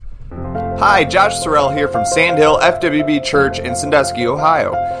Hi, Josh Sorrell here from Sandhill FWB Church in Sandusky,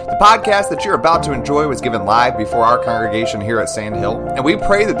 Ohio. The podcast that you're about to enjoy was given live before our congregation here at Sandhill, and we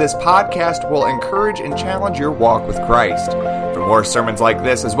pray that this podcast will encourage and challenge your walk with Christ. For more sermons like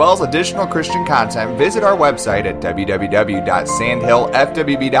this, as well as additional Christian content, visit our website at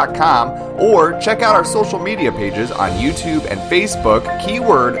www.sandhillfwb.com or check out our social media pages on YouTube and Facebook,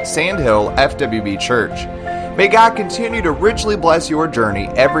 keyword Sandhill FWB Church. May God continue to richly bless your journey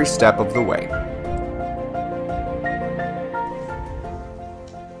every step of the way.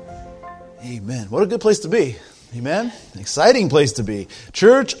 Amen. What a good place to be. Amen. Exciting place to be.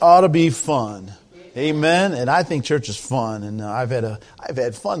 Church ought to be fun. Amen. And I think church is fun. And I've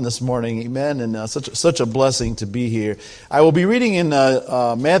had fun this morning. Amen. And such a blessing to be here. I will be reading in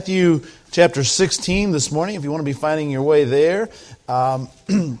Matthew chapter 16 this morning. If you want to be finding your way there.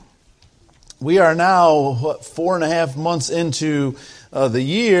 We are now, 4.5 months into the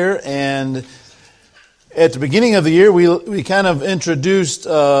year, and at the beginning of the year, we kind of introduced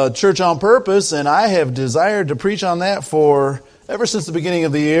Church on Purpose, and I have desired to preach on that ever since the beginning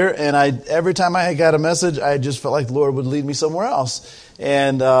of the year, and every time I got a message, I just felt like the Lord would lead me somewhere else.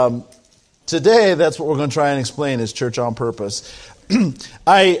 And today, that's what we're going to try and explain is Church on Purpose.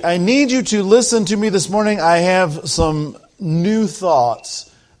 I need you to listen to me this morning. I have some new thoughts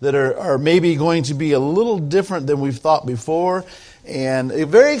that are maybe going to be a little different than we've thought before, and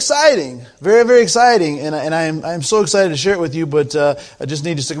very exciting, very, very exciting, and I'm so excited to share it with you, but I just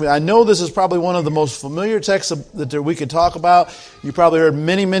need to stick with it. I know this is probably one of the most familiar texts that we could talk about. You probably heard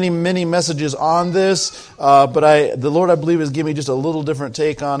many, many, many messages on this, but the Lord, I believe, has given me just a little different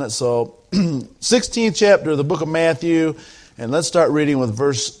take on it. So, 16th chapter of the book of Matthew, and let's start reading with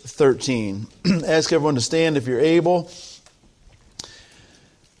verse 13. Ask everyone to stand if you're able.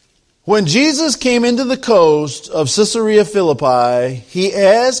 When Jesus came into the coast of Caesarea Philippi, he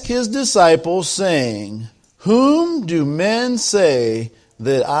asked his disciples, saying, "Whom do men say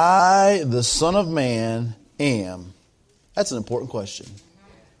that I, the Son of Man, am?" That's an important question.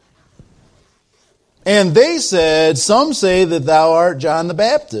 And they said, "Some say that thou art John the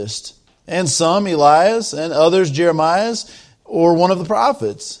Baptist, and some Elias, and others Jeremiah, or one of the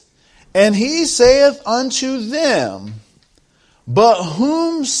prophets." And he saith unto them, "But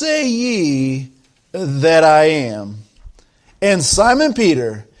whom say ye that I am?" And Simon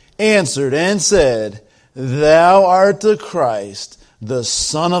Peter answered and said, "Thou art the Christ, the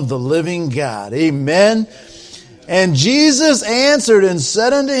Son of the living God." Amen. And Jesus answered and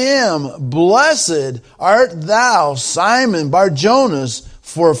said unto him, "Blessed art thou, Simon Bar-Jonas,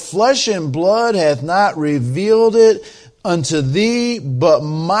 for flesh and blood hath not revealed it unto thee, but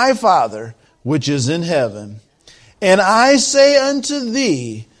my Father which is in heaven. And I say unto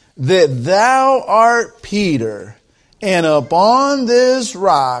thee that thou art Peter, and upon this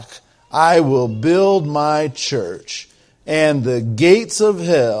rock I will build my church, and the gates of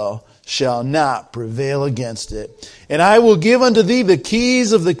hell shall not prevail against it. And I will give unto thee the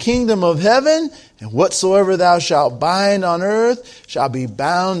keys of the kingdom of heaven, and whatsoever thou shalt bind on earth shall be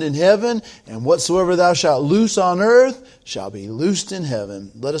bound in heaven, and whatsoever thou shalt loose on earth shall be loosed in heaven."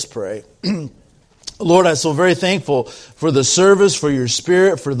 Let us pray. Lord, I'm so very thankful for the service, for your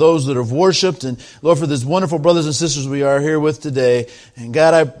Spirit, for those that have worshiped, and Lord, for these wonderful brothers and sisters we are here with today. And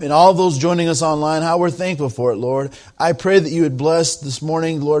God, and all those joining us online, how we're thankful for it, Lord. I pray that you would bless this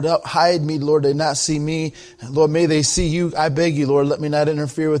morning, Lord. Hide me, Lord, they not see me. And Lord, may they see you. I beg you, Lord, let me not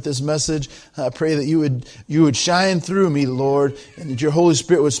interfere with this message. I pray that you would shine through me, Lord, and that your Holy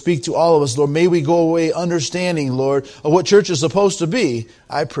Spirit would speak to all of us, Lord. May we go away understanding, Lord, of what church is supposed to be.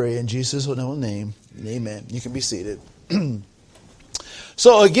 I pray in Jesus' name. Amen. You can be seated.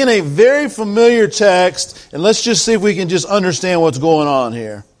 So again, a very familiar text, and let's just see if we can just understand what's going on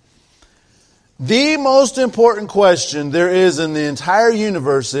here. The most important question there is in the entire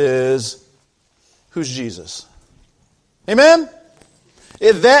universe is, who's Jesus? Amen?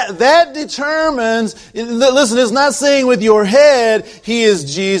 That determines, listen, it's not saying with your head, he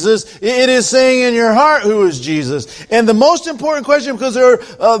is Jesus. It is saying in your heart, who is Jesus? And the most important question, because there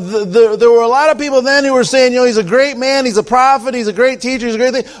were a lot of people then who were saying, he's a great man, he's a prophet, he's a great teacher, he's a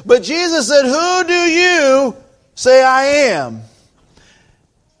great thing. But Jesus said, "Who do you say I am?"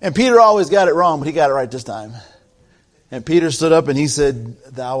 And Peter always got it wrong, but he got it right this time. And Peter stood up and he said,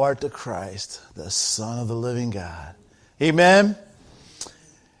 "Thou art the Christ, the Son of the living God." Amen.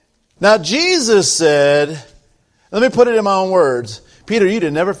 Now, Jesus said, let me put it in my own words. Peter, you'd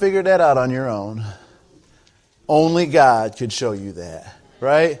have never figured that out on your own. Only God could show you that,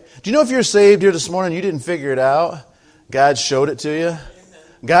 right? Do you know if you're saved here this morning, you didn't figure it out? God showed it to you?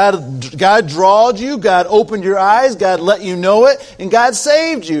 God drawed you, God opened your eyes, God let you know it, and God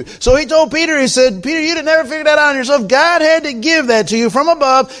saved you. So he told Peter, he said, Peter, you didn't never figure that out on yourself. God had to give that to you from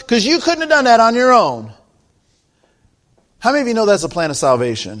above because you couldn't have done that on your own. How many of you know that's a plan of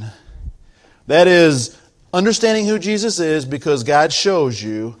salvation? That is understanding who Jesus is because God shows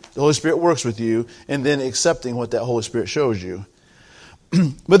you, the Holy Spirit works with you, and then accepting what that Holy Spirit shows you.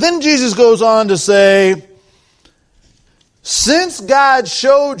 But then Jesus goes on to say, since God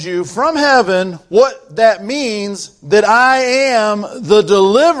showed you from heaven what that means, that I am the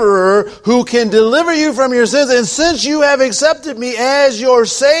deliverer who can deliver you from your sins, and since you have accepted me as your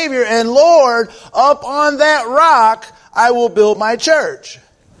Savior and Lord, up on that rock I will build my church.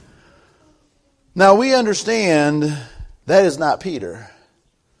 Now we understand that is not Peter.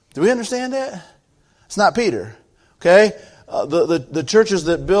 Do we understand that? It's not Peter. Okay? The churches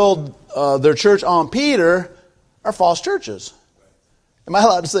that build their church on Peter are false churches. Am I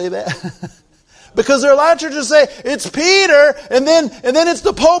allowed to say that? Because there are a lot of churches that say it's Peter, and then it's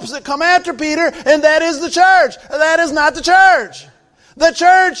the popes that come after Peter, and that is the church. That is not the church. The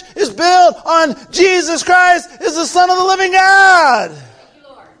church is built on Jesus Christ is the Son of the living God.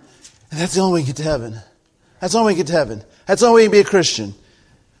 And that's the only way you get to heaven. That's the only way you get to heaven. That's the only way you can be a Christian.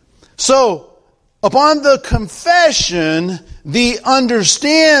 So, upon the confession, the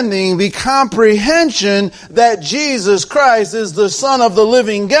understanding, the comprehension that Jesus Christ is the Son of the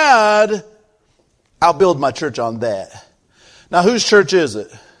living God, I'll build my church on that. Now, whose church is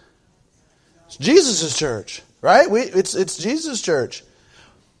it? It's Jesus' church, right? It's Jesus' church.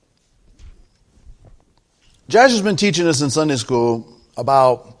 Josh has been teaching us in Sunday school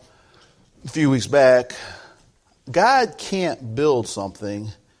about a few weeks back. God can't build something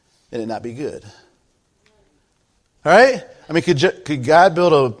and it not be good. All right? I mean, could God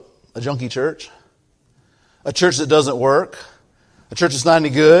build a junky church? A church that doesn't work? A church that's not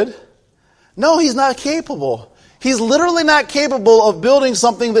any good? No, he's not capable. He's literally not capable of building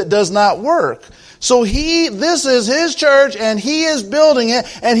something that does not work. So this is his church and he is building it,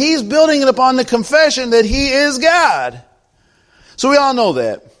 and he's building it upon the confession that he is God. So we all know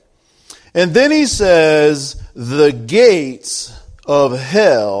that. And then he says, the gates of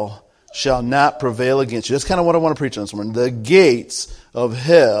hell shall not prevail against you. That's kind of what I want to preach on this morning. The gates of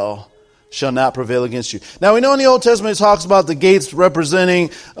hell shall not prevail against you. Now we know in the Old Testament it talks about the gates representing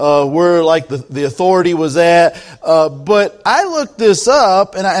where like the authority was at. But I looked this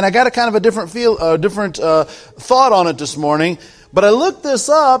up and I got a kind of a different thought on it this morning. But I looked this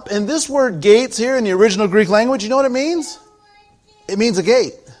up, and this word gates here in the original Greek language, you know what it means? It means a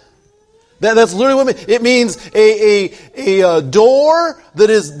gate. That's literally what it means. A door that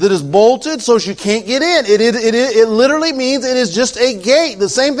is bolted so you can't get in. It literally means it is just a gate. The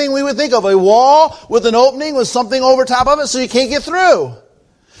same thing we would think of, a wall with an opening with something over top of it so you can't get through.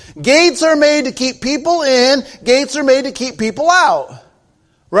 Gates are made to keep people in. Gates are made to keep people out.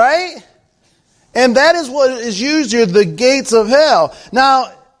 Right? And that is what is used here, the gates of hell.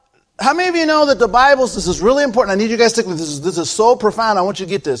 Now, how many of you know that the Bible, this is really important. I need you guys to stick with this. This is so profound. I want you to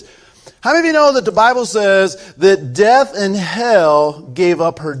get this. How many of you know that the Bible says that death and hell gave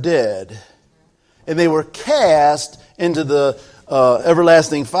up her dead, and they were cast into the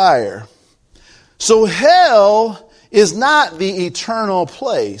everlasting fire? So hell is not the eternal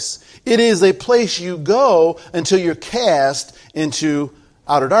place. It is a place you go until you're cast into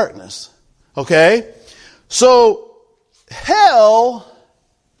outer darkness. Okay? So hell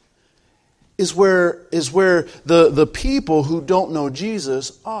is where the people who don't know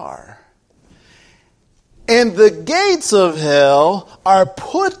Jesus are. And the gates of hell are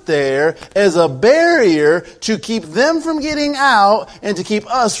put there as a barrier to keep them from getting out and to keep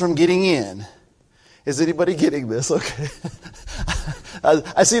us from getting in. Is anybody getting this? Okay.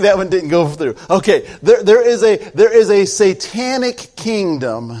 I see that one didn't go through. Okay. There is a satanic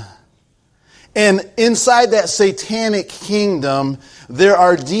kingdom. And inside that satanic kingdom, there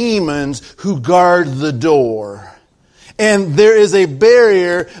are demons who guard the door. And there is a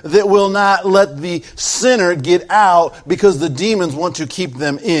barrier that will not let the sinner get out because the demons want to keep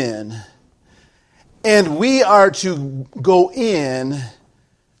them in. And we are to go in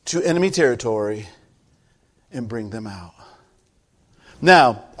to enemy territory and bring them out.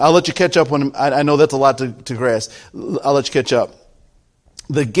 Now, I'll let you catch up when I know that's a lot to grasp. I'll let you catch up.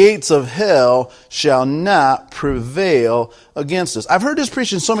 The gates of hell shall not prevail against us. I've heard this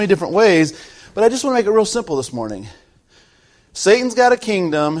preached in so many different ways, but I just want to make it real simple this morning. Satan's got a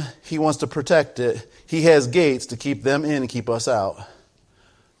kingdom. He wants to protect it. He has gates to keep them in and keep us out.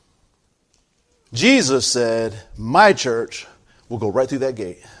 Jesus said, my church will go right through that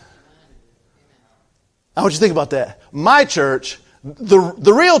gate. I want you to think about that. My church,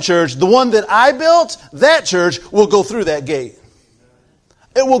 The real church, the one that I built, that church will go through that gate.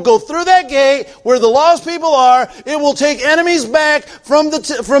 It will go through that gate where the lost people are. It will take enemies back from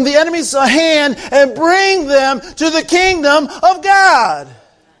the enemy's hand and bring them to the kingdom of God.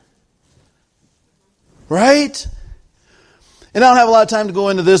 Right? And I don't have a lot of time to go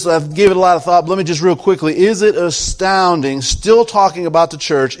into this. I've given it a lot of thought, but let me just real quickly. Is it astounding, still talking about the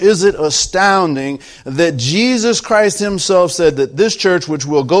church, is it astounding that Jesus Christ himself said that this church, which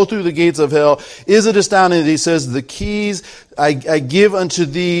will go through the gates of hell, is it astounding that he says, the keys I give unto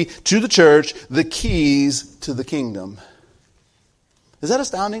thee, to the church, the keys to the kingdom? Is that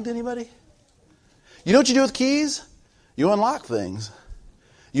astounding to anybody? You know what you do with keys? You unlock things.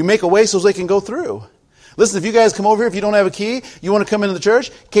 You make a way so they can go through. Listen, if you guys come over here, if you don't have a key, you want to come into the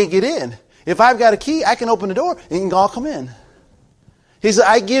church, can't get in. If I've got a key, I can open the door and you can all come in. He said,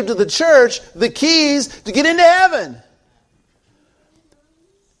 I give to the church the keys to get into heaven.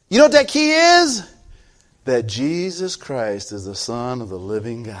 You know what that key is? That Jesus Christ is the Son of the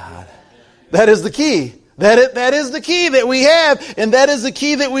living God. That is the key. That is the key that we have, and that is the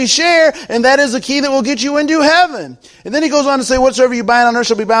key that we share, and that is the key that will get you into heaven. And then he goes on to say, whatsoever you bind on earth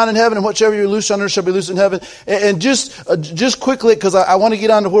shall be bound in heaven, and whatsoever you loose on earth shall be loosed in heaven. And just quickly, because I want to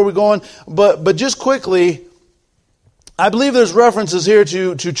get on to where we're going, but just quickly, I believe there's references here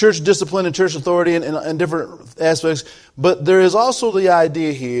to church discipline and church authority and different aspects, but there is also the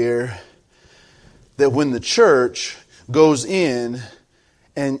idea here that when the church goes in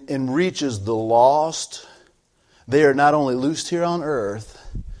and reaches the lost, they are not only loosed here on earth,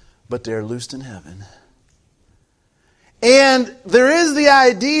 but they are loosed in heaven. And there is the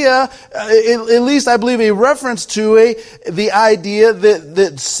idea, at least I believe a reference to the idea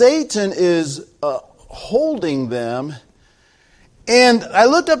that Satan is holding them. And I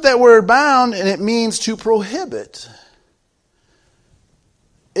looked up that word bound, and it means to prohibit.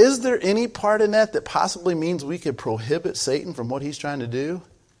 Is there any part in that possibly means we could prohibit Satan from what he's trying to do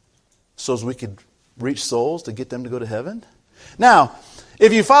so as we could reach souls to get them to go to heaven? Now,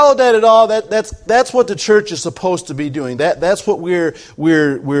 if you followed that at all, that's what the church is supposed to be doing. That's what we're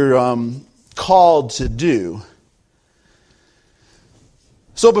called to do.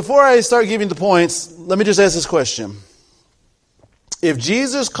 So before I start giving the points, let me just ask this question. If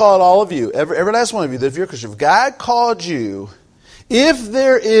Jesus called all of you, every last one of you, that if you're a Christian, if God called you, if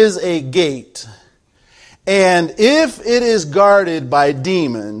there is a gate, and if it is guarded by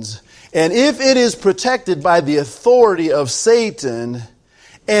demons, and if it is protected by the authority of Satan,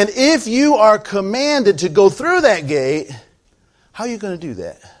 and if you are commanded to go through that gate, how are you going to do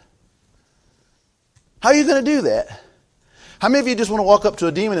that? How are you going to do that? How many of you just want to walk up to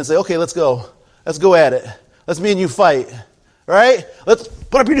a demon and say, okay, let's go. Let's go at it. Let's me and you fight. Right? Let's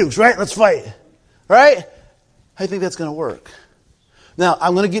put up your dukes, right? Let's fight. Right? How do you think that's going to work? Now, I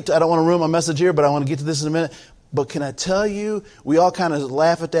don't want to ruin my message here, but I want to get to this in a minute. But can I tell you, we all kind of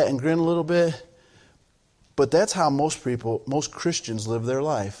laugh at that and grin a little bit. But that's how most Christians live their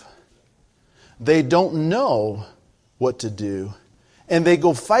life. They don't know what to do. And they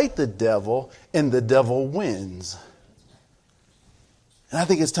go fight the devil, and the devil wins. And I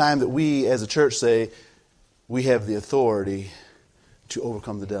think it's time that we as a church say, we have the authority to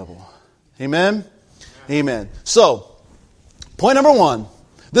overcome the devil. Amen? Amen. So, point number one.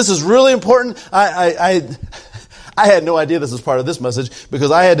 This is really important. I had no idea this was part of this message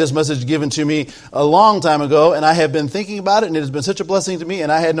because I had this message given to me a long time ago, and I have been thinking about it, and it has been such a blessing to me, and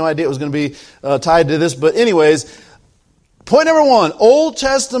I had no idea it was going to be tied to this. But anyways, point number one, Old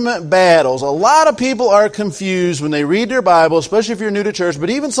Testament battles. A lot of people are confused when they read their Bible, especially if you're new to church, but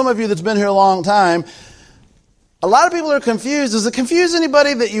even some of you that's been here a long time, a lot of people are confused. Does it confuse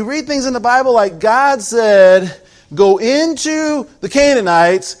anybody that you read things in the Bible like God said, go into the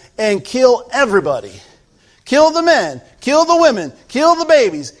Canaanites and kill everybody? Kill the men, kill the women, kill the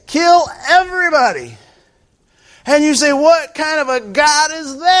babies, kill everybody. And you say, what kind of a God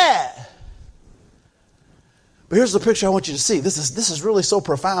is that? But here's the picture I want you to see. This is really so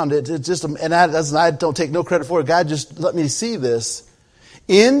profound. It's just, and I don't take no credit for it. God just let me see this.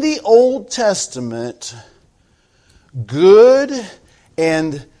 In the Old Testament, good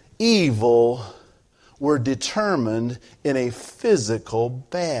and evil were determined in a physical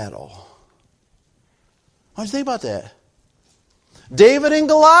battle. What do you think about that? David and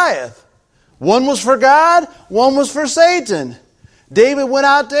Goliath. One was for God, one was for Satan. David went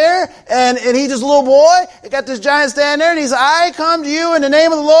out there, and he's just a little boy. He got this giant standing there, and he said, I come to you in the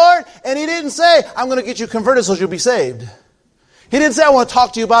name of the Lord. And he didn't say, I'm going to get you converted so you'll be saved. He didn't say, I want to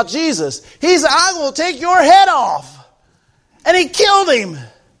talk to you about Jesus. He said, I will take your head off. And he killed him.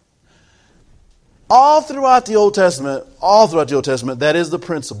 All throughout the Old Testament, that is the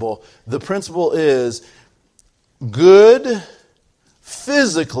principle. The principle is good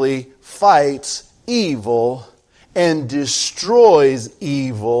physically fights evil and destroys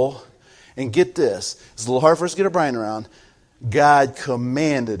evil. And get this, it's a little hard for us to get our brain around. God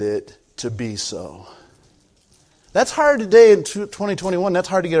commanded it to be so. That's hard today in 2021. That's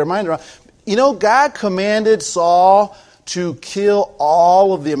hard to get our mind around. You know, God commanded Saul to kill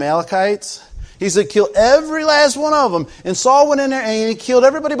all of the Amalekites. He said, kill every last one of them. And Saul went in there and he killed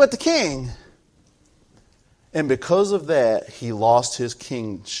everybody but the king. And because of that, he lost his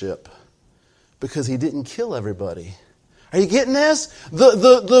kingship. Because he didn't kill everybody. Are you getting this?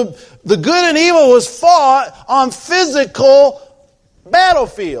 The good and evil was fought on physical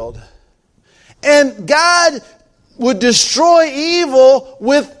battlefield. And God would destroy evil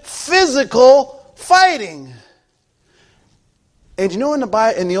with physical fighting. And you know, in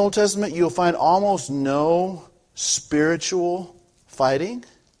the Old Testament, you'll find almost no spiritual fighting.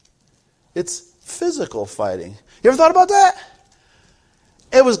 It's physical fighting. You ever thought about that?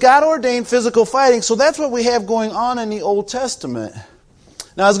 It was God-ordained physical fighting, so that's what we have going on in the Old Testament.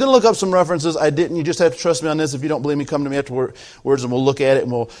 Now, I was going to look up some references. I didn't. You just have to trust me on this. If you don't believe me, come to me afterwards and we'll look at it.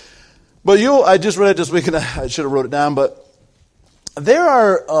 I just read it this week, and I should have wrote it down, but there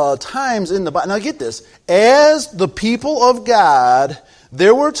are times in the Bible. Now, get this. As the people of God,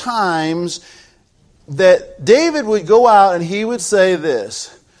 there were times that David would go out and he would say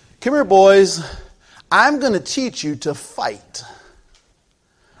this, come here, boys, I'm going to teach you to fight.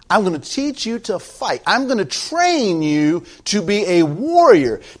 I'm going to teach you to fight. I'm going to train you to be a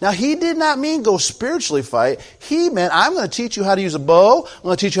warrior. Now, he did not mean go spiritually fight. He meant, I'm going to teach you how to use a bow. I'm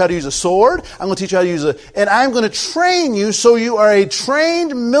going to teach you how to use a sword. I'm going to teach you how to use and I'm going to train you so you are a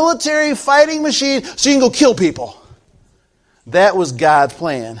trained military fighting machine so you can go kill people. That was God's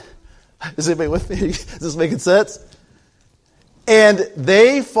plan. Is anybody with me? Is this making sense? And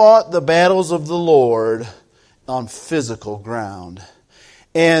they fought the battles of the Lord on physical ground.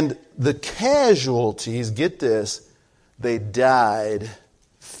 And the casualties, get this, they died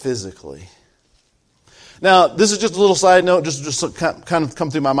physically. Now, this is just a little side note, just kind of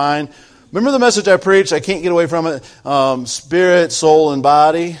come through my mind. Remember the message I preached? I can't get away from it. Spirit, soul, and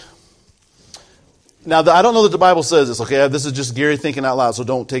body. Now, I don't know that the Bible says this, okay? This is just Gary thinking out loud, so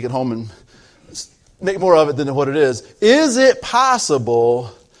don't take it home and make more of it than what it is. Is it possible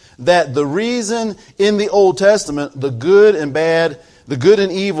that the reason in the Old Testament the good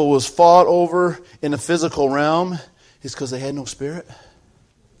and evil was fought over in the physical realm is because they had no spirit?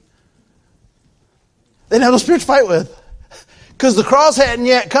 They didn't have no spirit to fight with. Because the cross hadn't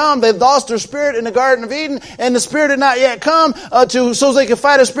yet come. They'd lost their spirit in the Garden of Eden, and the spirit had not yet come so they could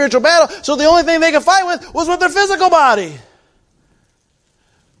fight a spiritual battle. So the only thing they could fight with was with their physical body.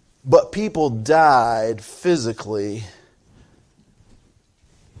 But people died physically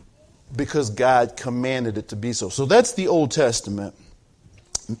because God commanded it to be so. So that's the Old Testament.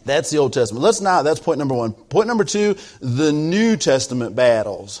 That's the Old Testament. That's point number one. Point number two, the New Testament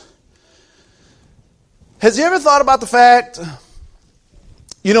battles. Has you ever thought about the fact,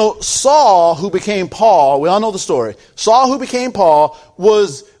 Saul, who became Paul, we all know the story. Saul, who became Paul,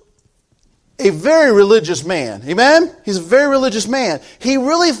 was a very religious man. Amen? He's a very religious man. He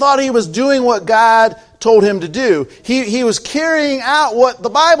really thought he was doing what God told him to do. He was carrying out what the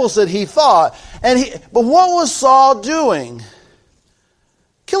Bible said he thought. But what was Saul doing?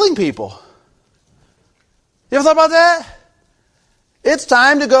 Killing people. You ever thought about that? It's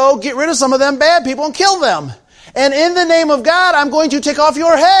time to go get rid of some of them bad people and kill them. And in the name of God, I'm going to take off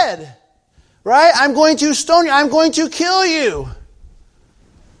your head. Right? I'm going to stone you. I'm going to kill you.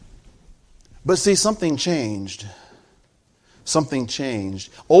 But see, something changed. Something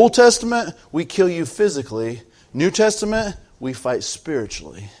changed. Old Testament, we kill you physically. New Testament, we fight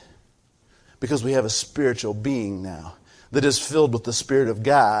spiritually. Because we have a spiritual being now that is filled with the Spirit of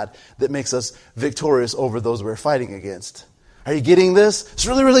God that makes us victorious over those we're fighting against. Are you getting this? It's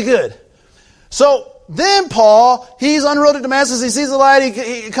really, really good. So then Paul, he's on the road to Damascus, he sees the light,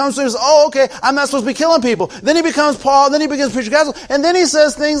 he comes to him and says, oh, okay, I'm not supposed to be killing people. Then he becomes Paul, then he begins to preach the gospel, and then he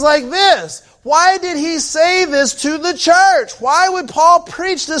says things like this. Why did he say this to the church? Why would Paul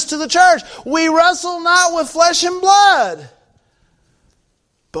preach this to the church? We wrestle not with flesh and blood,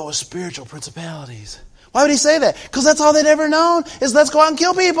 but with spiritual principalities. Why would he say that? Because that's all they'd ever known, is let's go out and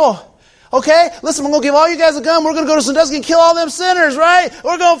kill people. Okay? Listen, we're going to give all you guys a gun. We're going to go to Sandusky and kill all them sinners, right?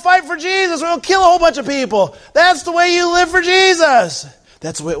 We're going to fight for Jesus. We're going to kill a whole bunch of people. That's the way you live for Jesus.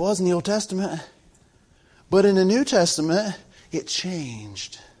 That's the way it was in the Old Testament. But in the New Testament, it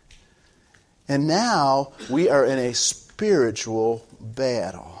changed. And now we are in a spiritual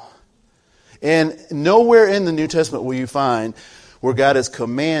battle. And nowhere in the New Testament will you find where God is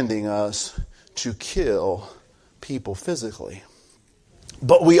commanding us to kill people physically.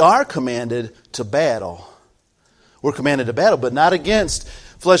 But we are commanded to battle. We're commanded to battle, but not against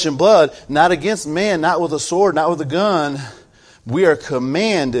flesh and blood, not against man, not with a sword, not with a gun. We are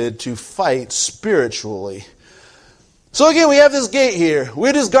commanded to fight spiritually. So again, we have this gate here.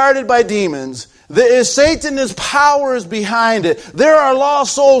 We're just guarded by demons. Satan, his power is behind it. There are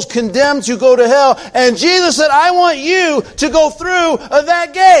lost souls condemned to go to hell. And Jesus said, I want you to go through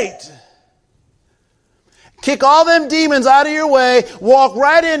that gate. Kick all them demons out of your way. Walk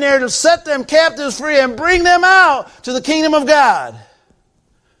right in there to set them captives free and bring them out to the kingdom of God.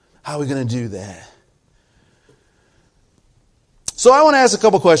 How are we going to do that? So I want to ask a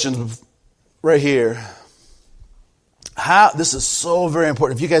couple questions right here. This is so very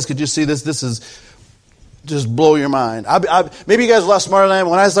important. If you guys could just see this, this is just blow your mind. Maybe you guys are a lot smarter than I am.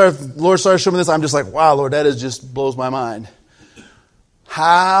 When Lord started showing me this, I'm just like, wow, Lord, that just blows my mind.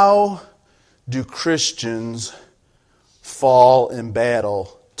 How do Christians fall in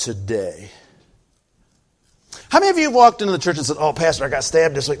battle today? How many of you walked into the church and said, oh, Pastor, I got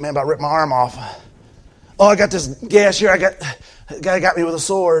stabbed this week, man, about ripped my arm off. Oh, I got this gash here. The guy got me with a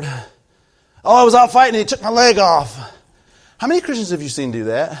sword. Oh, I was out fighting and he took my leg off. How many Christians have you seen do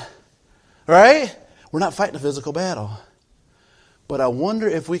that? Right? We're not fighting a physical battle. But I wonder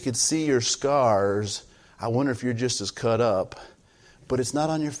if we could see your scars. I wonder if you're just as cut up. But it's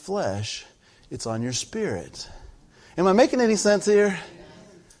not on your flesh. It's on your spirit. Am I making any sense here?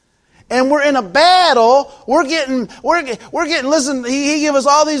 And we're in a battle. We're getting, listen, he gave us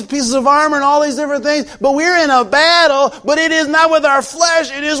all these pieces of armor and all these different things, but we're in a battle, but it is not with our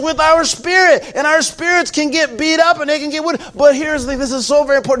flesh, it is with our spirit. And our spirits can get beat up and they can get wounded. But here's the thing, this is so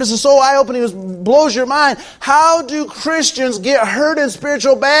very important, this is so eye-opening, this blows your mind. How do Christians get hurt in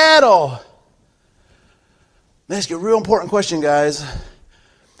spiritual battle? Let me ask you a real important question, guys.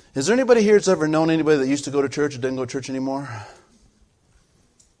 Is there anybody here that's ever known anybody that used to go to church or doesn't go to church anymore?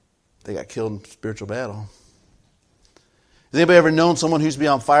 They got killed in spiritual battle. Has anybody ever known someone who used to be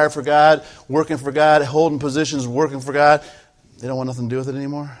on fire for God, working for God, holding positions, working for God? They don't want nothing to do with it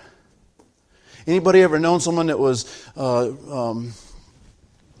anymore? Anybody ever known someone that was,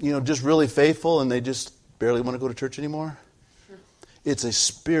 just really faithful and they just barely want to go to church anymore? It's a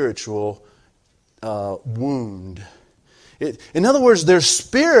spiritual wound. In other words, their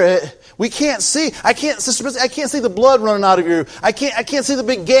spirit, we can't see. I can't see the blood running out of you. I can't see the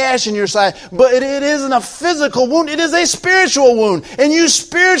big gash in your side. But it isn't a physical wound. It is a spiritual wound. And you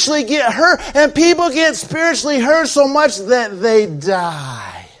spiritually get hurt. And people get spiritually hurt so much that they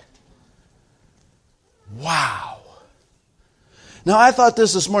die. Wow. Now, I thought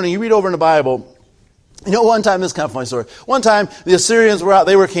this morning. You read over in the Bible. You know, one time, this is kind of a funny story. One time, the Assyrians were out,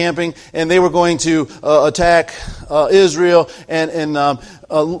 they were camping, and they were going to attack Israel. And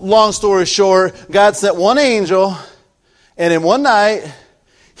long story short, God sent one angel, and in one night,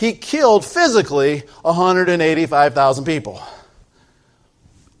 he killed physically 185,000 people.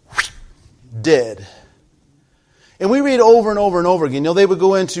 Dead. And we read over and over and over again. You know, they would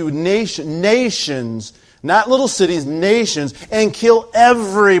go into nations, not little cities, nations, and kill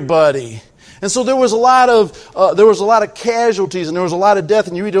everybody. And so there was a lot of casualties and there was a lot of death.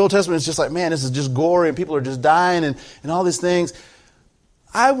 And you read the Old Testament, it's just like, man, this is just gory and people are just dying and all these things.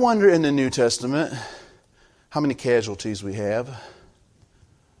 I wonder in the New Testament how many casualties we have. I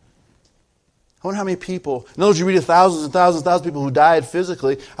wonder how many people, in other words, you read of thousands and thousands and thousands of people who died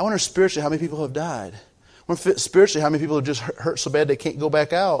physically. I wonder spiritually how many people have died. I wonder spiritually how many people are just hurt so bad they can't go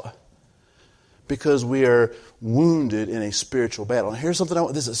back out. Because we are wounded in a spiritual battle. And here's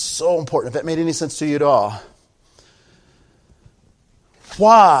something this is so important. If that made any sense to you at all.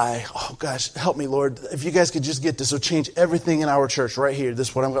 Why? Oh gosh, help me, Lord. If you guys could just get this, it'll change everything in our church right here. This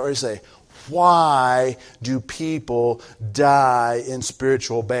is what I'm going to say. Why do people die in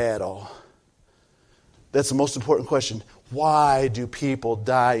spiritual battle? That's the most important question. Why do people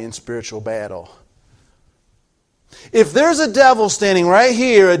die in spiritual battle? If there's a devil standing right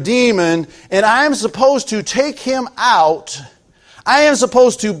here, a demon, and I am supposed to take him out, I am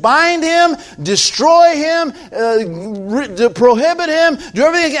supposed to bind him, destroy him, prohibit him, do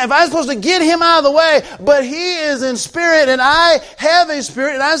everything again. If I'm supposed to get him out of the way, but he is in spirit and I have a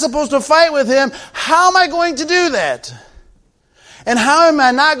spirit and I'm supposed to fight with him, how am I going to do that? And how am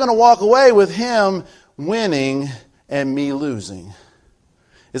I not going to walk away with him winning and me losing?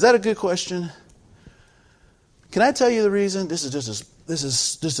 Is that a good question? Can I tell you the reason? This is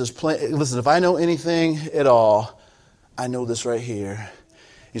just as plain. Listen, if I know anything at all, I know this right here.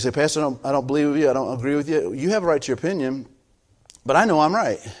 You say, Pastor, I don't believe with you. I don't agree with you. You have a right to your opinion, but I know I'm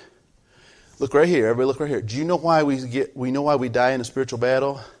right. Look right here. Everybody look right here. Do you know why we know why we die in a spiritual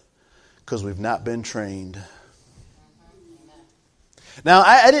battle? Because we've not been trained. Now,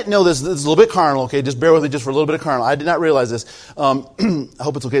 I didn't know this. This is a little bit carnal, okay? Just bear with me just for a little bit of carnal. I did not realize this. I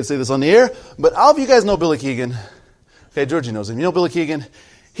hope it's okay to say this on the air. But all of you guys know Billy Keegan. Okay, Georgie knows him. You know Billy Keegan?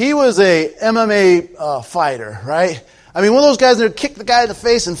 He was a MMA fighter, right? I mean, one of those guys that kicked the guy in the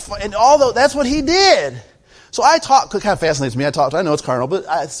face and all that's what he did. So it kind of fascinates me. I know it's carnal, but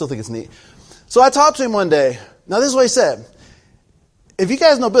I still think it's neat. So I talked to him one day. Now, this is what he said. If you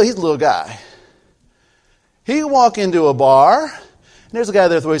guys know Billy, he's a little guy. He can walk into a bar, and there's a guy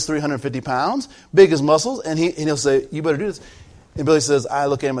there that weighs 350 pounds, big as muscles, and he'll say, you better do this. And Billy says, I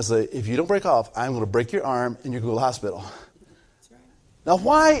look at him and say, if you don't break off, I'm going to break your arm, and you're going to go to the hospital. That's right. Now,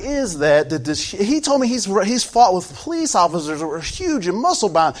 why is that he told me he's fought with police officers that were huge and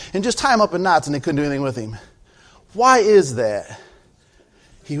muscle-bound, and just tie him up in knots, and they couldn't do anything with him. Why is that?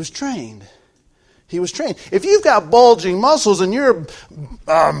 He was trained. He was trained. If you've got bulging muscles and you're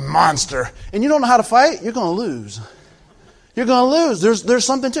a monster and you don't know how to fight, you're going to lose. You're going to lose. There's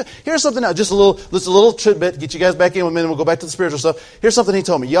something to it. Here's something else. Just a little tidbit. Get you guys back in a minute. We'll go back to the spiritual stuff. Here's something he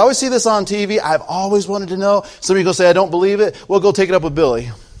told me. You always see this on TV. I've always wanted to know. Some of you go say, I don't believe it. Well, go take it up with Billy.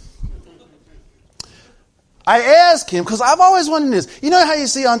 I asked him, because I've always wondered this. You know how you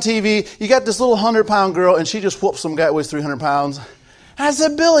see on TV, you got this little 100-pound girl, and she just whoops some guy who weighs 300 pounds? I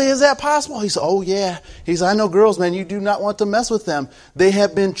said, Billy, is that possible? He said, oh, yeah. He said, I know girls, man, you do not want to mess with them. They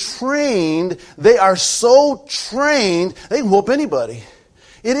have been trained. They are so trained, they can whoop anybody.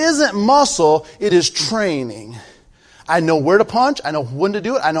 It isn't muscle, it is training. I know where to punch. I know when to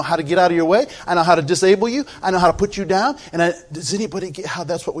do it. I know how to get out of your way. I know how to disable you. I know how to put you down. And does anybody get how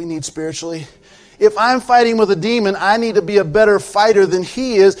that's what we need spiritually? If I'm fighting with a demon, I need to be a better fighter than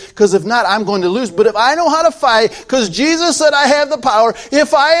he is, because if not, I'm going to lose. But if I know how to fight, because Jesus said I have the power,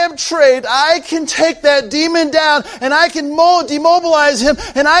 if I am trained, I can take that demon down, and I can demobilize him,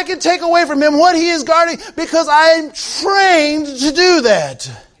 and I can take away from him what he is guarding, because I am trained to do that.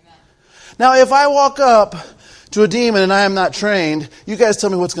 Amen. Now, if I walk up to a demon and I am not trained, you guys tell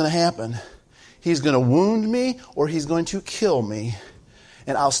me what's going to happen. He's going to wound me, or he's going to kill me.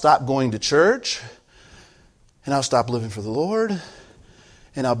 And I'll stop going to church, and I'll stop living for the Lord,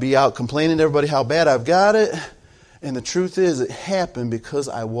 and I'll be out complaining to everybody how bad I've got it. And the truth is, it happened because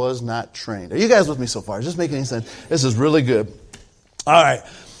I was not trained. Are you guys with me so far? Does this make any sense? This is really good. All right.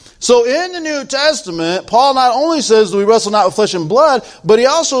 So in the New Testament, Paul not only says we wrestle not with flesh and blood, but he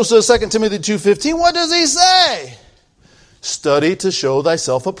also says 2 Timothy 2:15. What does he say? Study to show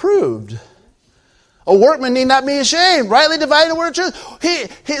thyself approved. A workman need not be ashamed, rightly dividing the word of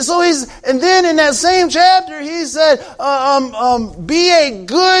truth. And then in that same chapter, he said, be a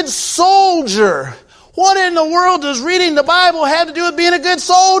good soldier. What in the world does reading the Bible have to do with being a good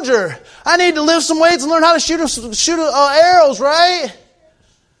soldier? I need to lift some weights and learn how to shoot arrows, right?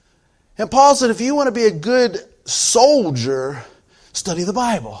 And Paul said, if you want to be a good soldier, study the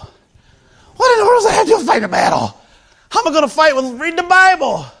Bible. What in the world does that have to do with fighting a battle? How am I going to fight with reading the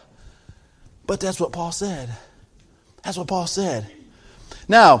Bible? But that's what Paul said. That's what Paul said.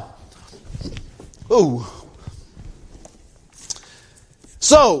 Now,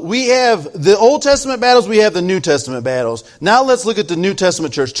 so we have the Old Testament battles, we have the New Testament battles. Now let's look at the New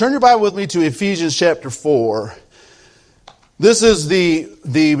Testament church. Turn your Bible with me to Ephesians chapter 4. This is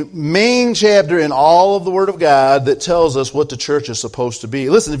the main chapter in all of the Word of God that tells us what the church is supposed to be.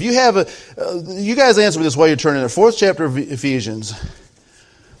 Listen, if you have you guys answer me this while you're turning there. 4th chapter of Ephesians.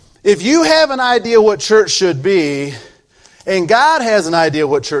 If you have an idea what church should be, and God has an idea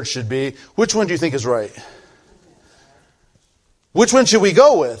what church should be, which one do you think is right? Which one should we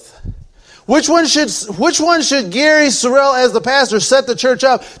go with? Which one should Gary Sorrell as the pastor set the church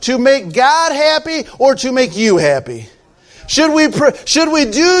up to make God happy or to make you happy? Should we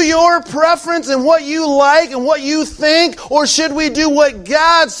do your preference and what you like and what you think, or should we do what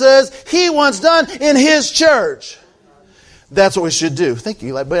God says He wants done in His church? That's what we should do. Thank you,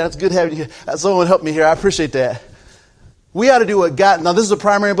 Eli. But that's good having you. Someone help me here. I appreciate that. We ought to do what God... Now, this is a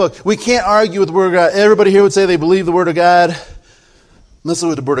primary book. We can't argue with the Word of God. Everybody here would say they believe the Word of God. Listen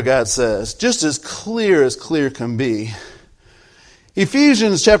to what the Word of God says. Just as clear can be.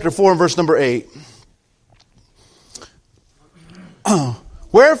 Ephesians chapter 4 and verse number 8.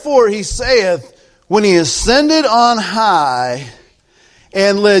 Wherefore he saith, when he ascended on high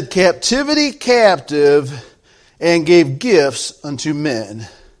and led captivity captive and gave gifts unto men.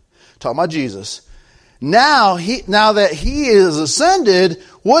 Talking about Jesus. Now that he is ascended,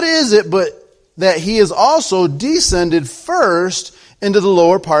 what is it but that he is also descended first into the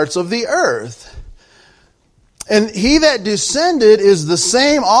lower parts of the earth? And he that descended is the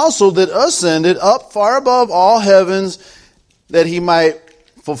same also that ascended up far above all heavens, that he might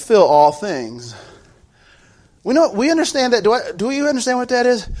fulfill all things. We understand that. Do you understand what that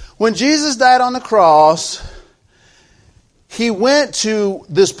is? When Jesus died on the cross, he went to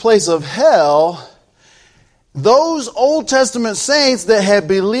this place of hell. Those Old Testament saints that had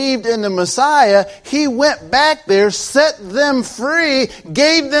believed in the Messiah, he went back there, set them free,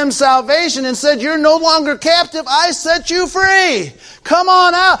 gave them salvation, and said, you're no longer captive, I set you free. Come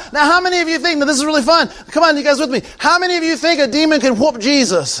on out. Now, how many of you think, now this is really fun, come on, you guys with me, how many of you think a demon can whoop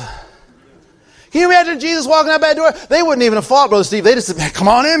Jesus? Can you imagine Jesus walking out that door? They wouldn't even have fought, Brother Steve. They just said, come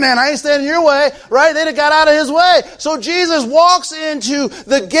on in, man. I ain't standing your way. Right? They'd have got out of his way. So Jesus walks into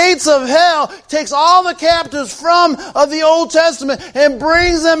the gates of hell, takes all the captives from of the Old Testament and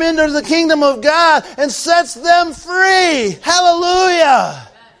brings them into the kingdom of God and sets them free. Hallelujah.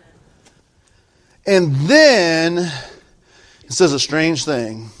 And then it says a strange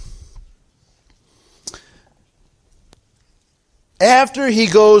thing. After he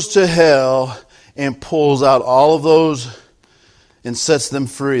goes to hell and pulls out all of those and sets them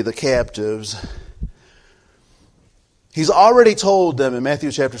free, the captives, he's already told them in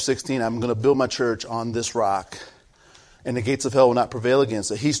Matthew chapter 16, I'm going to build my church on this rock, and the gates of hell will not prevail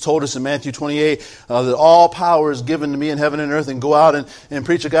against it. He's told us in Matthew 28 that all power is given to me in heaven and earth, and go out and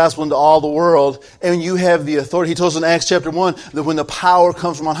preach the gospel into all the world, and you have the authority. He told us in Acts chapter 1 that when the power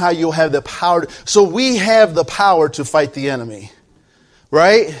comes from on high, you'll have the power. So we have the power to fight the enemy.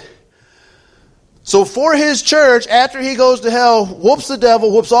 Right? So for his church, after he goes to hell, whoops the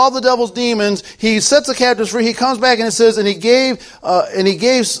devil, whoops all the devil's demons, he sets the captives free, he comes back and it says, and he gave,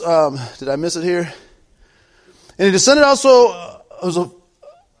 did I miss it here? And he descended also,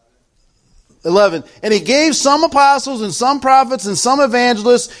 11, and he gave some apostles and some prophets and some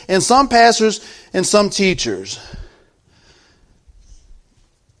evangelists and some pastors and some teachers.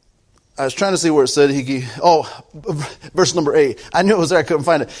 I was trying to see where it said he gave, verse number 8. I knew it was there, I couldn't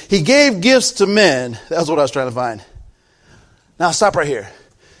find it. He gave gifts to men. That's what I was trying to find. Now stop right here.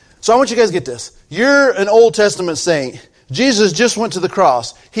 So I want you guys to get this. You're an Old Testament saint. Jesus just went to the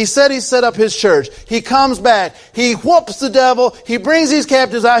cross. He said he set up his church. He comes back. He whoops the devil. He brings these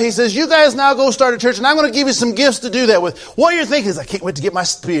captives out. He says, you guys now go start a church, and I'm going to give you some gifts to do that with. What you're thinking is, I can't wait to get my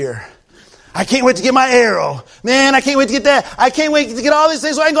spear. I can't wait to get my arrow. Man, I can't wait to get that. I can't wait to get all these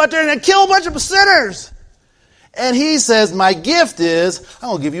things so I can go out there and kill a bunch of sinners. And he says, my gift is, I'm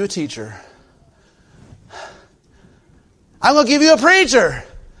going to give you a teacher. I'm going to give you a preacher.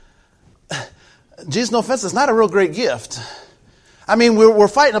 Jesus, no offense, it's not a real great gift. I mean, we're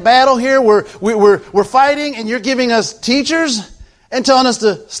fighting a battle here. We're fighting, and you're giving us teachers and telling us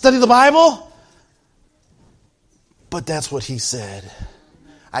to study the Bible. But that's what he said.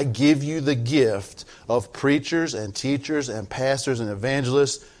 I give you the gift of preachers and teachers and pastors and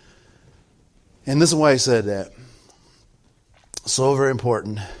evangelists. And this is why he said that. So very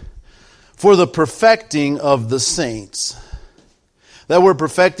important. For the perfecting of the saints. That word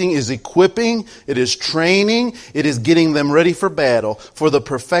perfecting is equipping, it is training, it is getting them ready for battle. For the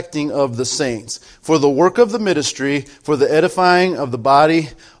perfecting of the saints. For the work of the ministry, for the edifying of the body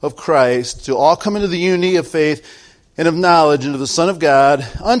of Christ, to all come into the unity of faith and of knowledge, and of the Son of God,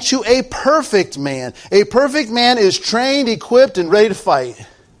 unto a perfect man. A perfect man is trained, equipped, and ready to fight.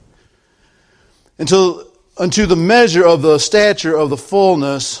 Unto the measure of the stature of the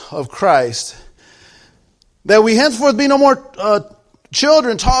fullness of Christ. That we henceforth be no more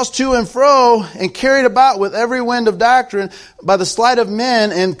children tossed to and fro, and carried about with every wind of doctrine, by the sleight of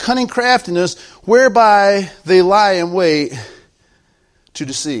men and cunning craftiness, whereby they lie in wait to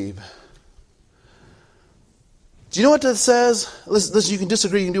deceive. Do you know what that says? Listen, you can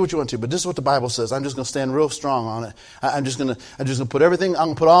disagree, you can do what you want to, but this is what the Bible says. I'm just going to stand real strong on it. I'm just going to put everything.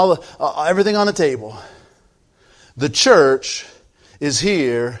 I'm going to put everything on the table. The church is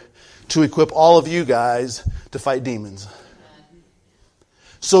here to equip all of you guys to fight demons,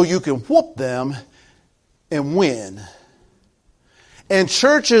 so you can whoop them and win. And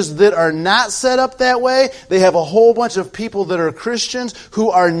churches that are not set up that way, they have a whole bunch of people that are Christians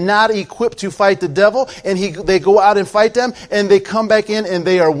who are not equipped to fight the devil, and they go out and fight them, and they come back in and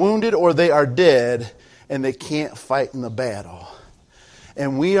they are wounded or they are dead, and they can't fight in the battle.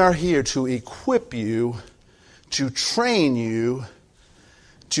 And we are here to equip you, to train you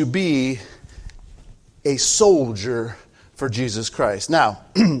to be a soldier for Jesus Christ. Now,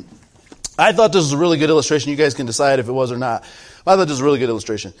 I thought this was a really good illustration. You guys can decide if it was or not. I thought this was a really good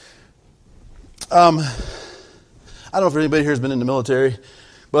illustration. I don't know if anybody here has been in the military,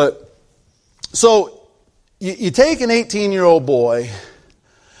 but so you take an 18-year-old boy.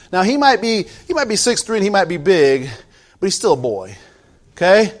 Now, he might be 6'3", and he might be big, but he's still a boy.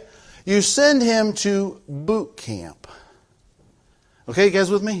 Okay? You send him to boot camp. Okay, you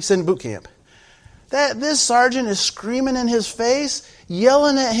guys with me? You send him to boot camp. This sergeant is screaming in his face,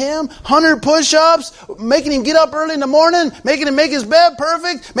 yelling at him, 100 push-ups, making him get up early in the morning, making him make his bed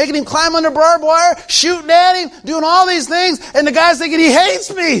perfect, making him climb under barbed wire, shooting at him, doing all these things. And the guy's thinking, he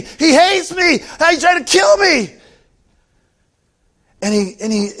hates me. He hates me. He's trying to kill me.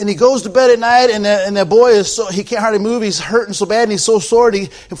 And he goes to bed at night, and that boy is he can't hardly move. He's hurting so bad, and he's so sore.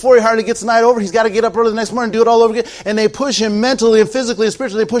 Before he hardly gets the night over, he's got to get up early the next morning and do it all over again. And they push him mentally and physically and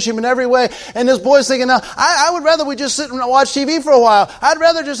spiritually. They push him in every way. And this boy's thinking, now, I would rather we just sit and watch TV for a while. I'd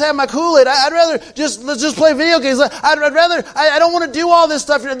rather just have my Kool-Aid. I'd rather let's just play video games. I don't want to do all this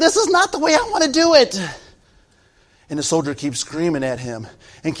stuff. This is not the way I want to do it. And the soldier keeps screaming at him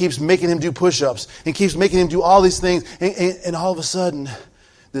and keeps making him do push-ups and keeps making him do all these things. And all of a sudden,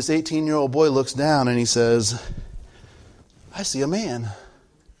 this 18-year-old boy looks down and he says, I see a man.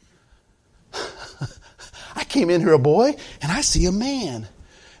 I came in here a boy and I see a man.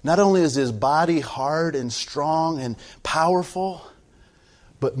 Not only is his body hard and strong and powerful,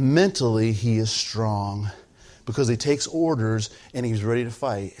 but mentally he is strong because he takes orders and he's ready to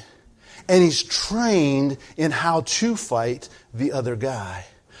fight. And he's trained in how to fight the other guy.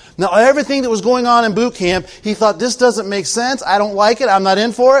 Now, everything that was going on in boot camp, he thought, this doesn't make sense. I don't like it. I'm not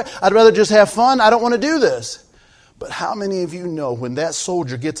in for it. I'd rather just have fun. I don't want to do this. But how many of you know when that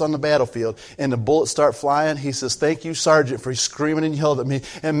soldier gets on the battlefield and the bullets start flying, he says, thank you, Sergeant, for screaming and yelling at me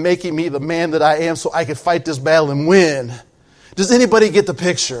and making me the man that I am so I could fight this battle and win. Does anybody get the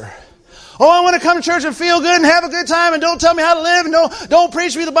picture? Oh, I want to come to church and feel good and have a good time, and don't tell me how to live, and don't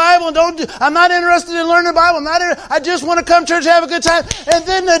preach me the Bible, and I'm not interested in learning the Bible. I just want to come to church and have a good time. And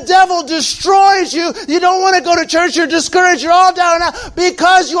then the devil destroys you. You don't want to go to church. You're discouraged. You're all down and out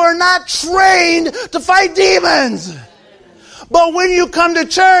because you are not trained to fight demons. But when you come to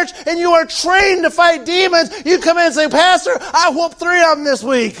church and you are trained to fight demons, you come in and say, Pastor, I whooped 3 of them this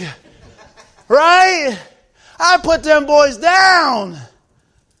week. Right? I put them boys down.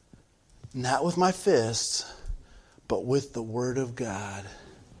 Not with my fists, but with the Word of God.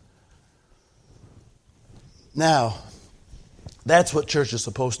 Now, that's what church is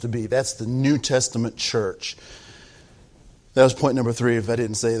supposed to be. That's the New Testament church. That was point number 3, if I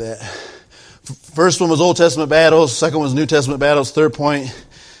didn't say that. First one was Old Testament battles. Second one was New Testament battles. Third point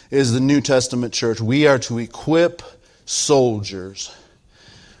is the New Testament church. We are to equip soldiers.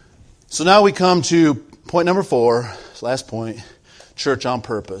 So now we come to point number 4, last point, church on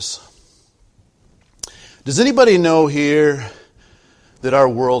purpose. Does anybody know here that our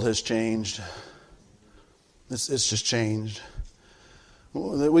world has changed? It's just changed.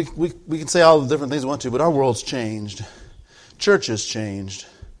 We can say all the different things we want to, but our world's changed. Church has changed.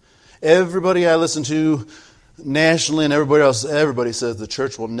 Everybody I listen to nationally and everybody says the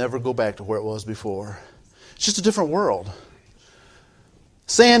church will never go back to where it was before. It's just a different world.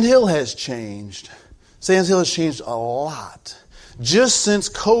 Sand Hill has changed. Sand Hill has changed a lot. Just since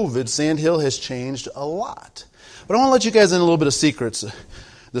COVID, Sand Hill has changed a lot. But I want to let you guys in a little bit of secrets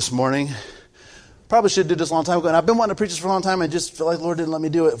this morning. Probably should have did this a long time ago. And I've been wanting to preach this for a long time. I just feel like the Lord didn't let me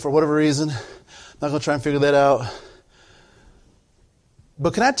do it for whatever reason. I'm not going to try and figure that out.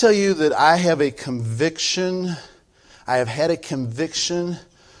 But can I tell you that I have a conviction, I have had a conviction,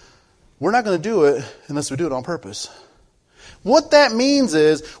 we're not going to do it unless we do it on purpose. What that means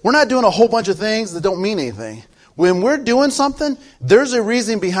is we're not doing a whole bunch of things that don't mean anything. When we're doing something, there's a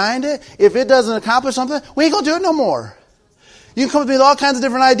reason behind it. If it doesn't accomplish something, we ain't going to do it no more. You can come to me with all kinds of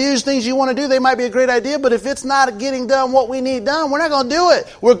different ideas, things you want to do. They might be a great idea, but if it's not getting done what we need done, we're not going to do it.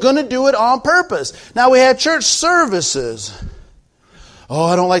 We're going to do it on purpose. Now, we have church services. Oh,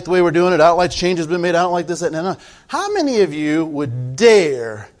 I don't like the way we're doing it. I don't like the changes been made. I don't like this, that, and that. How many of you would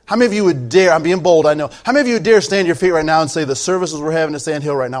dare, I'm being bold, I know. How many of you would dare stand to your feet right now and say the services we're having at Sand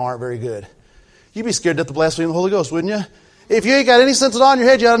Hill right now aren't very good? You'd be scared to death to blaspheme the Holy Ghost, wouldn't you? If you ain't got any sense at all in your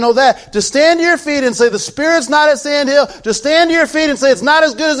head, you ought to know that. To stand to your feet and say the Spirit's not at Sand Hill. To stand to your feet and say it's not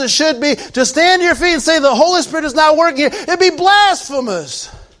as good as it should be. To stand to your feet and say the Holy Spirit is not working here. It'd be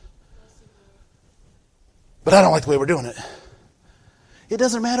blasphemous. But I don't like the way we're doing it. It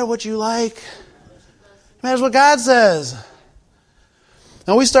doesn't matter what you like. It matters what God says.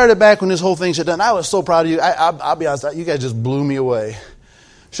 Now, we started back when this whole thing shut down. I was so proud of you. I'll be honest, you guys just blew me away.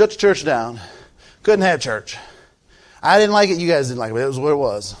 Shut the church down. Couldn't have church. I didn't like it. You guys didn't like it. But it was what it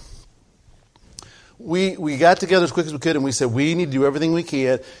was. We got together as quick as we could, and we said we need to do everything we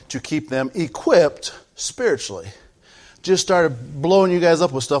can to keep them equipped spiritually. just started blowing you guys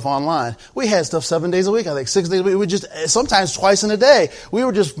up with stuff online. We had stuff 7 days a week, I think 6 days a week. We just, sometimes twice in a day. We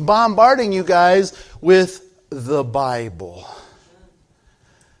were just bombarding you guys with the Bible.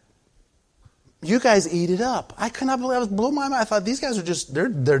 You guys eat it up. I could not believe, I was blew my mind. I thought these guys are just, they're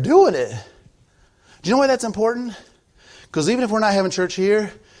doing it. Do you know why that's important? Because even if we're not having church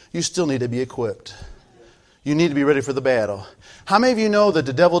here, you still need to be equipped. You need to be ready for the battle. How many of you know that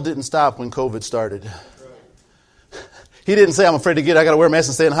the devil didn't stop when COVID started? He didn't say, I'm afraid to I got to wear a mask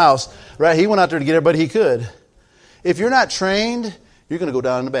and stay in the house. Right? He went out there to get everybody he could. If you're not trained, you're going to go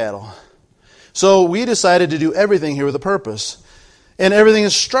down in the battle. So we decided to do everything here with a purpose. And everything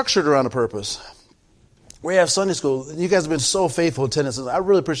is structured around a purpose. We have Sunday school. You guys have been so faithful in attendance. I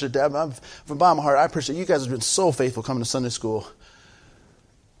really appreciate that. From the bottom of my heart, I appreciate you guys have been so faithful coming to Sunday school.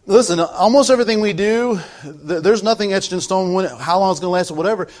 Listen, almost everything we do, there's nothing etched in stone how long it's going to last or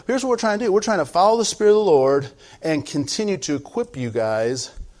whatever. Here's what we're trying to do. We're trying to follow the Spirit of the Lord and continue to equip you guys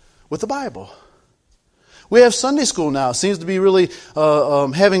with the Bible. We have Sunday school now. It seems to be really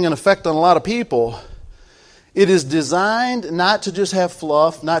having an effect on a lot of people. It is designed not to just have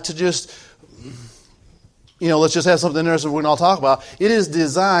fluff, not to just, let's just have something interesting we can all talk about. It is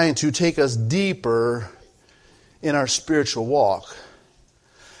designed to take us deeper in our spiritual walk.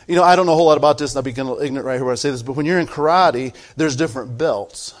 I don't know a whole lot about this, and I'll be kind of ignorant right here when I say this, but when you're in karate, there's different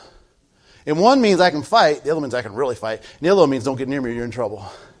belts. And one means I can fight, the other means I can really fight, and the other one means don't get near me or you're in trouble.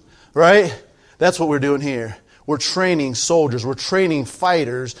 Right? That's what we're doing here. We're training soldiers. We're training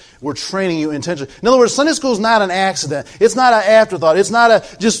fighters. We're training you intentionally. In other words, Sunday school is not an accident. It's not an afterthought. It's not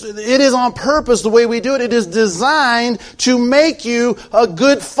it is on purpose the way we do it. It is designed to make you a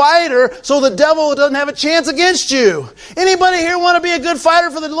good fighter so the devil doesn't have a chance against you. Anybody here want to be a good fighter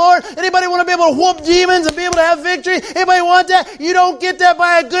for the Lord? Anybody want to be able to whoop demons and be able to have victory? Anybody want that? You don't get that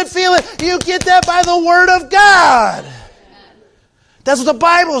by a good feeling. You get that by the Word of God. That's what the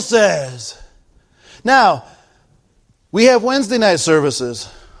Bible says. Now, we have Wednesday night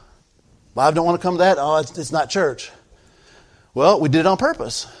services. Bob don't want to come to that. Oh, it's not church. Well, we did it on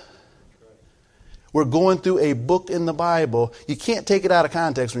purpose. We're going through a book in the Bible. You can't take it out of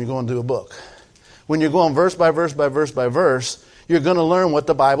context when you're going through a book. When you're going verse by verse by verse by verse, you're going to learn what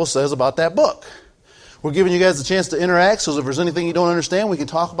the Bible says about that book. We're giving you guys a chance to interact, so if there's anything you don't understand, we can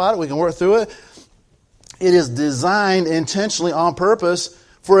talk about it, we can work through it. It is designed intentionally on purpose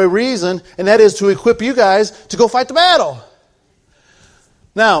for a reason, and that is to equip you guys to go fight the battle.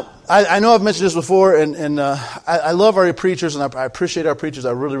 Now, I know I've mentioned this before, and I love our preachers, and I appreciate our preachers.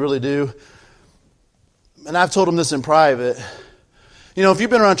 I really, really do. And I've told them this in private. If you've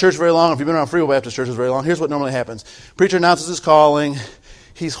been around church very long, if you've been around Free Will Baptist churches very long, here's what normally happens. Preacher announces his calling.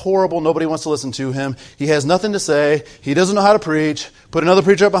 He's horrible. Nobody wants to listen to him. He has nothing to say. He doesn't know how to preach. Put another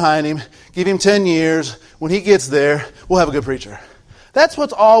preacher up behind him. Give him 10 years. When he gets there, we'll have a good preacher. That's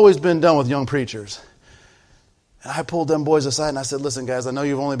what's always been done with young preachers. And I pulled them boys aside and I said, listen, guys, I know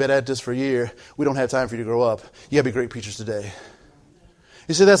you've only been at this for a year. We don't have time for you to grow up. You got to be great preachers today.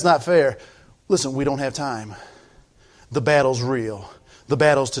 You say, that's not fair. Listen, we don't have time. The battle's real. The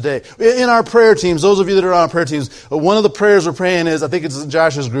battle's today. In our prayer teams, those of you that are on prayer teams, one of the prayers we're praying is, I think it's in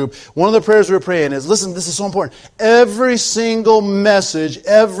Josh's group, one of the prayers we're praying is, listen, this is so important. Every single message,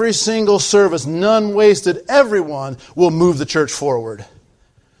 every single service, none wasted, everyone will move the church forward.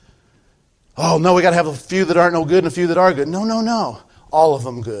 Oh, no, we got to have a few that aren't no good and a few that are good. No. All of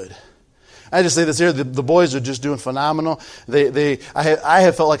them good. I just say this here, the boys are just doing phenomenal. I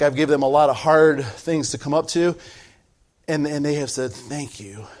have felt like I've given them a lot of hard things to come up to. And they have said, thank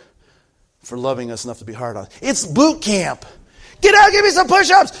you for loving us enough to be hard on. It's boot camp. Get out, give me some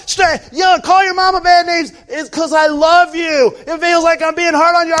push-ups. Call your mama bad names. It's because I love you. It feels like I'm being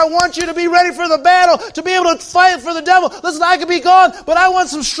hard on you. I want you to be ready for the battle, to be able to fight for the devil. Listen, I could be gone, but I want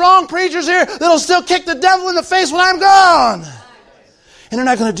some strong preachers here that'll still kick the devil in the face when I'm gone. And they're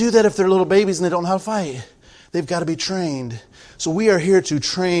not going to do that if they're little babies and they don't know how to fight. They've got to be trained. So we are here to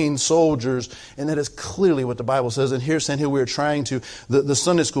train soldiers, and that is clearly what the Bible says. And here, Sand Hill, we are trying to, the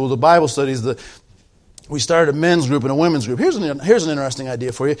Sunday school, the Bible studies, we started a men's group and a women's group. Here's an interesting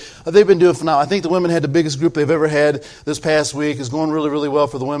idea for you. They've been doing phenomenal. I think the women had the biggest group they've ever had this past week. It's going really, really well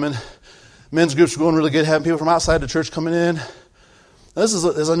for the women. Men's groups are going really good, having people from outside the church coming in. Now, this is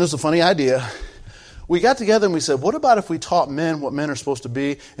a funny idea. We got together and we said, what about if we taught men what men are supposed to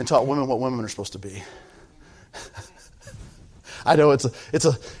be and taught women what women are supposed to be? I know it's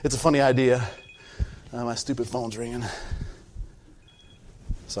a funny idea. My stupid phone's ringing.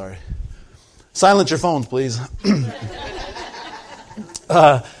 Sorry. Silence your phones, please.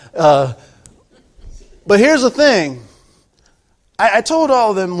 But here's the thing. I told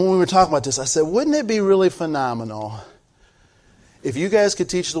all of them when we were talking about this, I said, wouldn't it be really phenomenal if you guys could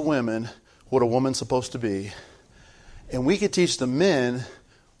teach the women what a woman's supposed to be, and we could teach the men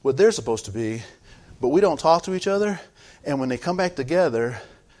what they're supposed to be, but we don't talk to each other, and when they come back together,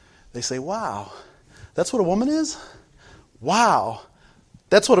 they say, wow, that's what a woman is? Wow,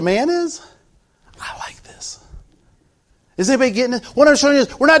 that's what a man is? I like this. Is anybody getting it? What I'm showing you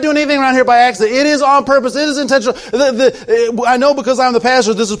is we're not doing anything around here by accident. It is on purpose. It is intentional. I know because I'm the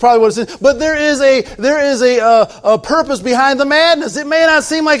pastor, this is probably what it's in. But there is a purpose behind the madness. It may not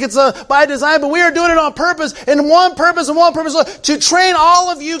seem like it's by design, but we are doing it on purpose. And one purpose to train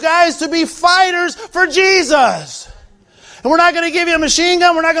all of you guys to be fighters for Jesus. And we're not going to give you a machine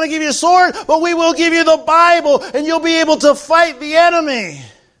gun. We're not going to give you a sword. But we will give you the Bible. And you'll be able to fight the enemy.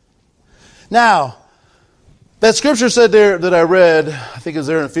 Now, that scripture said there that I read, I think it was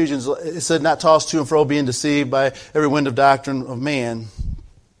there in Ephesians, it said, not tossed to and fro, being deceived by every wind of doctrine of man.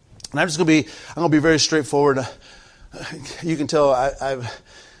 And I'm going to be very straightforward. You can tell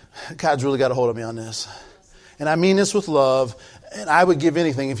God's really got a hold of me on this. And I mean this with love. And I would give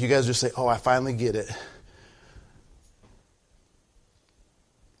anything if you guys just say, oh, I finally get it.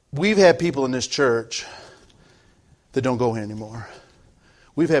 We've had people in this church that don't go here anymore.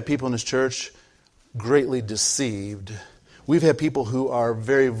 We've had people in this church greatly deceived. We've had people who are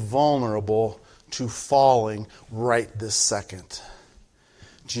very vulnerable to falling right this second.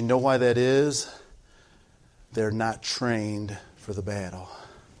 Do you know why that is? They're not trained for the battle.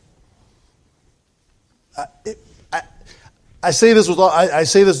 I say this with all. I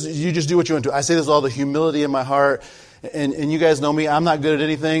say this. You just do what you want to. I say this with all the humility in my heart. And you guys know me. I'm not good at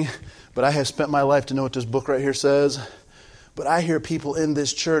anything, but I have spent my life to know what this book right here says. But I hear people in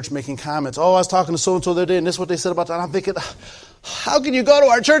this church making comments. Oh, I was talking to so-and-so the other day, and this is what they said about that. And I'm thinking, how can you go to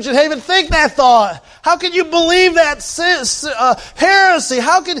our church and even think that thought? How can you believe that heresy?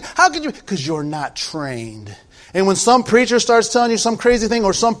 How can you? Because you're not trained. And when some preacher starts telling you some crazy thing,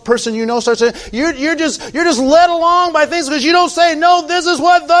 or some person you know starts saying, you're just led along by things because you don't say, no, this is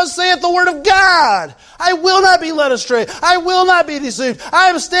what thus saith the Word of God. I will not be led astray. I will not be deceived. I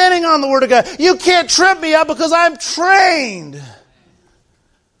am standing on the Word of God. You can't trip me up because I'm trained.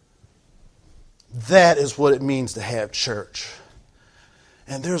 That is what it means to have church.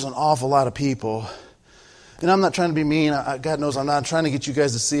 And there's an awful lot of people. And I'm not trying to be mean. God knows I'm not trying to get you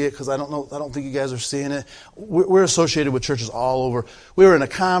guys to see it because I don't think you guys are seeing it. We're associated with churches all over. We were in a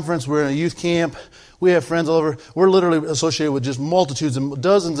conference. We're in a youth camp. We have friends all over. We're literally associated with just multitudes and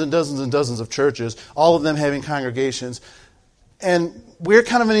dozens and dozens and dozens of churches, all of them having congregations. And we're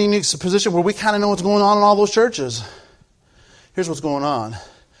kind of in a unique position where we kind of know what's going on in all those churches. Here's what's going on.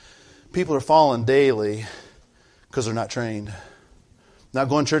 People are falling daily because they're not trained. Not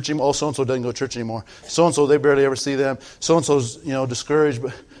going to church anymore. Oh, so-and-so doesn't go to church anymore. So-and-so, they barely ever see them. So-and-so's, discouraged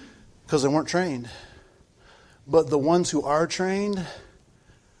because they weren't trained. But the ones who are trained,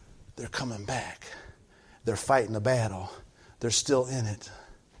 they're coming back. They're fighting the battle. They're still in it.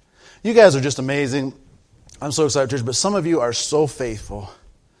 You guys are just amazing. I'm so excited, church. But some of you are so faithful.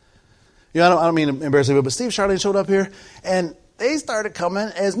 I don't mean to embarrass you, but Steve Charlene showed up here, and they started coming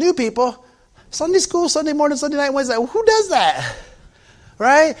as new people. Sunday school, Sunday morning, Sunday night, Wednesday. Who does that?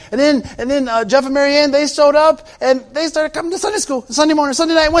 Right? And then Jeff and Mary Ann, they showed up and they started coming to Sunday school, Sunday morning,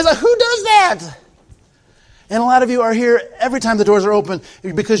 Sunday night, Wednesday. Who does that? And a lot of you are here every time the doors are open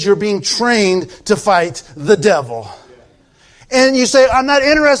because you're being trained to fight the devil. And you say, I'm not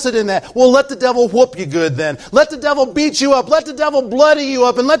interested in that. Well, let the devil whoop you good then. Let the devil beat you up. Let the devil bloody you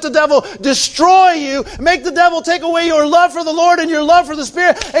up. And let the devil destroy you. Make the devil take away your love for the Lord and your love for the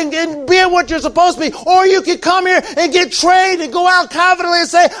Spirit and be what you're supposed to be. Or you can come here and get trained and go out confidently and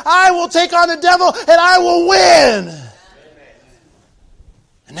say, I will take on the devil and I will win.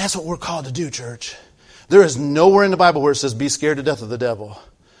 And that's what we're called to do, church. There is nowhere in the Bible where it says be scared to death of the devil.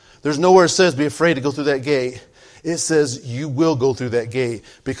 There's nowhere it says be afraid to go through that gate. It says you will go through that gate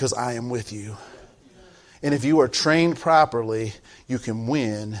because I am with you. And if you are trained properly, you can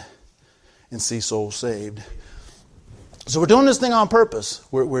win and see souls saved. So we're doing this thing on purpose.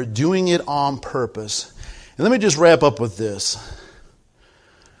 We're doing it on purpose. And let me just wrap up with this.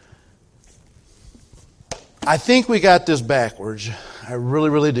 I think we got this backwards. I really,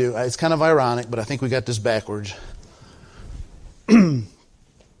 really do. It's kind of ironic, but I think we got this backwards.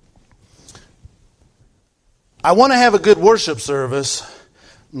 I want to have a good worship service,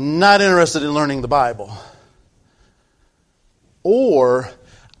 not interested in learning the Bible. Or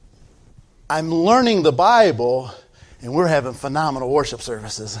I'm learning the Bible and we're having phenomenal worship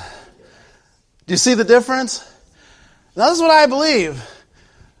services. Do you see the difference? Now, this is what I believe.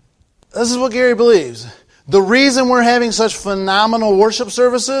 This is what Gary believes. The reason we're having such phenomenal worship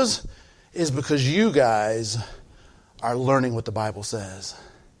services is because you guys are learning what the Bible says.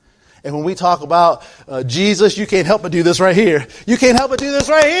 And when we talk about Jesus, you can't help but do this right here. You can't help but do this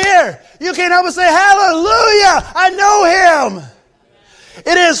right here. You can't help but say, hallelujah, I know him.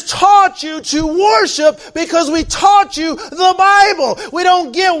 It has taught you to worship because we taught you the Bible. We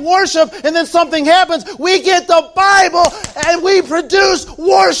don't get worship and then something happens. We get the Bible and we produce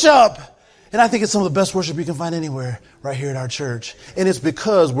worship. And I think it's some of the best worship you can find anywhere right here at our church. And it's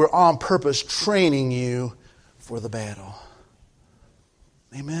because we're on purpose training you for the battle.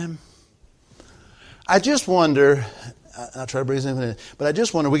 Amen. I just wonder, I'll try to bring something in, but I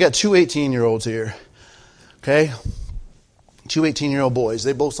just wonder, we got two 18-year-olds here, okay? Two 18-year-old boys.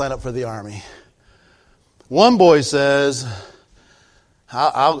 They both sign up for the Army. One boy says,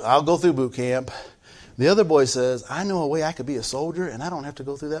 I'll go through boot camp. The other boy says, I know a way I could be a soldier and I don't have to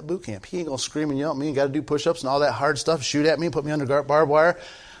go through that boot camp. He ain't going to scream and yell at me and got to do push-ups and all that hard stuff, shoot at me and put me under barbed wire.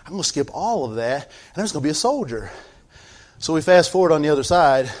 I'm going to skip all of that and I'm just going to be a soldier. So we fast forward on the other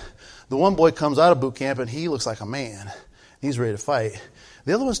side. The one boy comes out of boot camp and he looks like a man. He's ready to fight.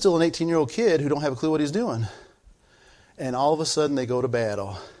 The other one's still an 18-year-old kid who don't have a clue what he's doing. And all of a sudden they go to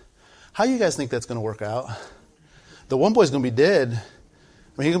battle. How do you guys think that's going to work out? The one boy's going to be dead.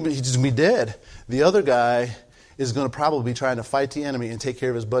 I mean, he's just going to be dead. The other guy is going to probably be trying to fight the enemy and take care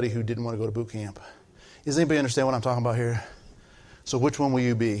of his buddy who didn't want to go to boot camp. Does anybody understand what I'm talking about here? So which one will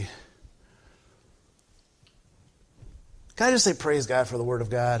you be? Can I just say praise God for the Word of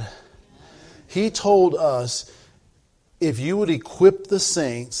God? He told us, if you would equip the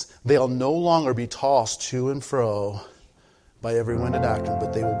saints, they'll no longer be tossed to and fro by every wind of doctrine,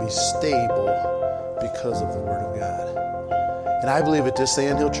 but they will be stable because of the Word of God. And I believe at this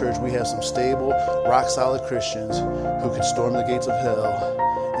Sand Hill Church, we have some stable, rock-solid Christians who could storm the gates of hell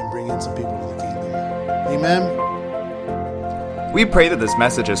and bring in some people to the kingdom. Amen? We pray that this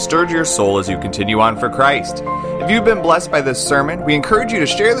message has stirred your soul as you continue on for Christ. If you've been blessed by this sermon, we encourage you to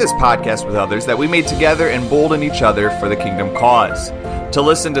share this podcast with others that we may together embolden each other for the kingdom cause. To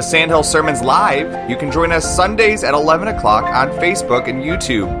listen to Sandhill Sermons live, you can join us Sundays at 11 o'clock on Facebook and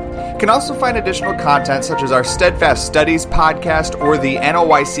YouTube. You can also find additional content such as our Steadfast Studies podcast or the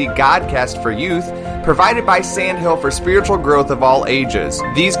NOYC Godcast for Youth, provided by Sandhill for spiritual growth of all ages.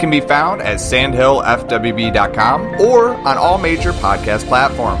 These can be found at sandhillfwb.com or on all major podcast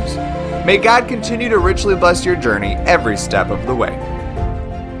platforms. May God continue to richly bless your journey every step of the way.